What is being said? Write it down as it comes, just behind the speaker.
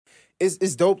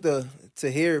it's dope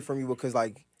to hear it from you because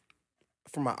like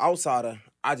from an outsider,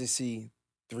 I just see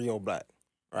 30HBlack,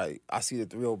 right? I see the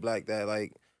 30HBlack that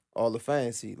like all the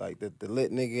fans see, like the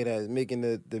lit nigga that's making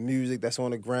the music that's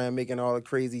on the gram, making all the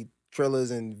crazy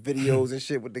trailers and videos and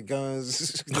shit with the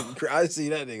guns. I see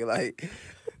that nigga like.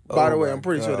 By the way, I'm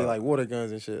pretty sure they like water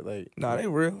guns and shit. Like, nah, they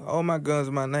real. All my guns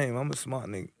are my name. I'm a smart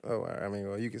nigga. Oh, I mean,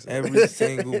 well, you can say every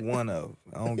single one of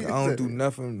them. I don't do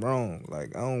nothing wrong.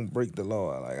 Like, I don't break the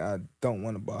law. Like, I don't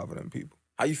want to bother them people.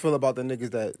 How you feel about the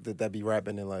niggas that be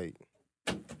rapping and like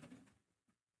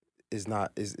is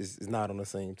not on the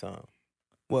same time?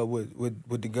 What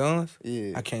with the guns?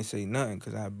 Yeah, I can't say nothing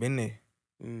because I've been there.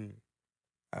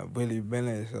 I've really been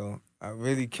there, so I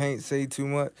really can't say too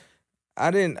much. I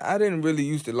didn't really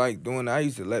used to like doing that. I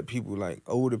used to let people, like,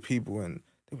 older people, and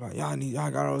they be like,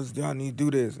 y'all got all this, y'all need to do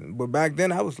this. But back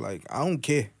then, I was like, I don't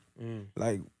care.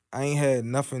 Like, I ain't had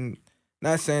nothing,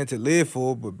 not saying to live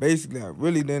for, but basically, I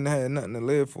really didn't have nothing to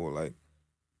live for. Like,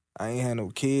 I ain't had no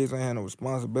kids, I ain't had no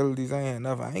responsibilities, I ain't had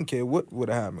nothing. I ain't care what would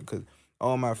have happened, because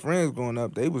all my friends growing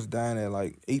up, they was dying at,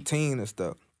 like, 18 and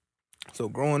stuff. So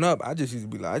growing up, I just used to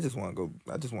be like, I just want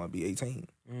to be 18.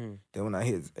 Then when I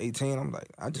hit 18, I'm like,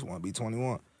 I just want to be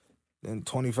 21. Then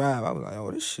 25, I was like,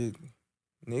 oh, this shit,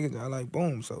 niggas, I like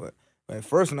boom. So at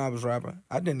first when I was rapping,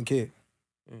 I didn't care.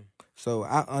 So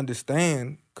I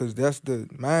understand, because that's the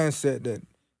mindset that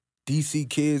DC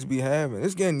kids be having.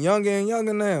 It's getting younger and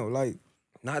younger now. Like,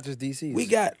 not just DC. We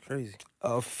got crazy.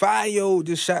 A 5-year-old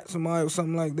just shot somebody or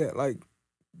something like that. Like,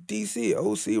 DC,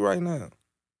 OC right now.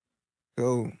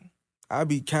 So I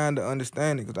be kind of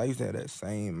understanding because I used to have that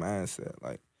same mindset.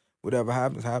 Like, whatever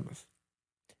happens, happens.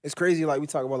 It's crazy, like, we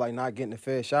talk about, like, not getting a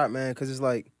fair shot, man, because it's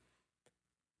like,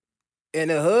 in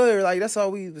the hood, like, that's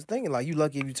all we was thinking. Like, you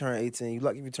lucky if you turn 18. You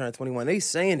lucky if you turn 21. They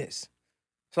saying this.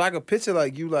 So I could picture,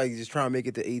 like, you, like, just trying to make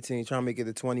it to 18, trying to make it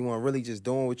to 21, really just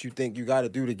doing what you think you got to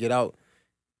do to get out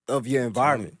of your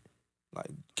environment.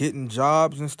 Like, getting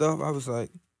jobs and stuff, I was like,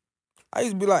 I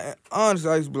used to be like,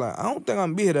 honestly, I don't think I'm going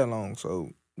to be here that long, so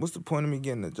what's the point of me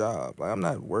getting a job? Like, I'm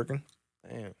not working.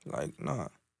 Damn. Like, nah.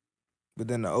 But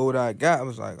then the older I got, I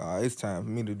was like, oh, it's time for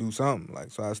me to do something.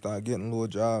 Like, so I started getting little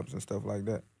jobs and stuff like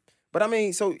that. But I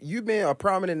mean, so you've been a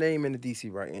prominent name in the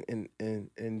DC, right? In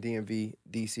DMV,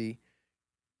 DC.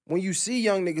 When you see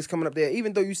young niggas coming up there,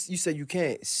 even though you say you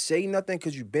can't say nothing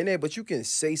because you've been there, but you can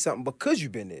say something because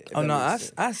you've been there. Oh, no,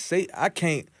 I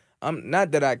can't. I'm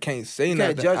not that I can't say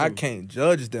nothing. I can't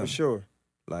judge them. For sure.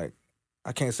 Like,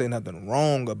 I can't say nothing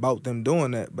wrong about them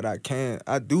doing that, but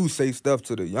I do say stuff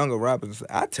to the younger rappers.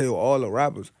 I tell all the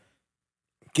rappers,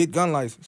 get gun license.